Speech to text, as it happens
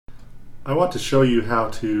I want to show you how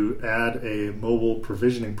to add a mobile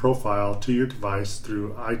provisioning profile to your device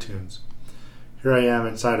through iTunes. Here I am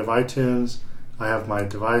inside of iTunes. I have my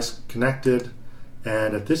device connected,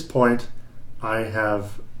 and at this point I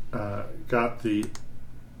have got the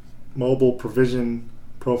mobile provision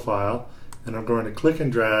profile, and I'm going to click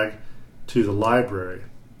and drag to the library.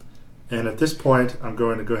 And at this point I'm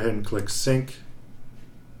going to go ahead and click sync,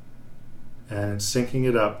 and it's syncing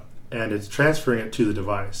it up and it's transferring it to the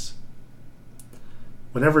device.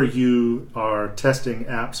 Whenever you are testing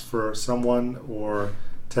apps for someone or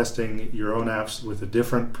testing your own apps with a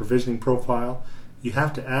different provisioning profile, you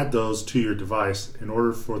have to add those to your device in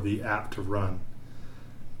order for the app to run.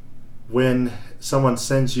 When someone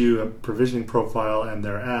sends you a provisioning profile and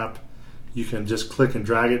their app, you can just click and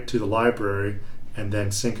drag it to the library and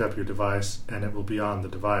then sync up your device, and it will be on the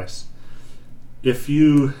device. If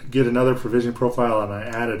you get another provisioning profile and I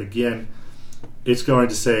add it again, it's going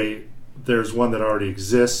to say there's one that already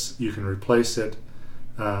exists, you can replace it.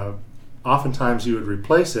 Oftentimes you would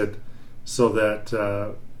replace it so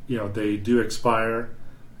that they do expire,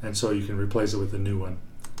 and so you can replace it with a new one.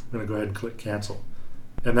 I'm going to go ahead and click cancel.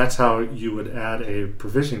 And that's how you would add a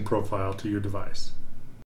provisioning profile to your device.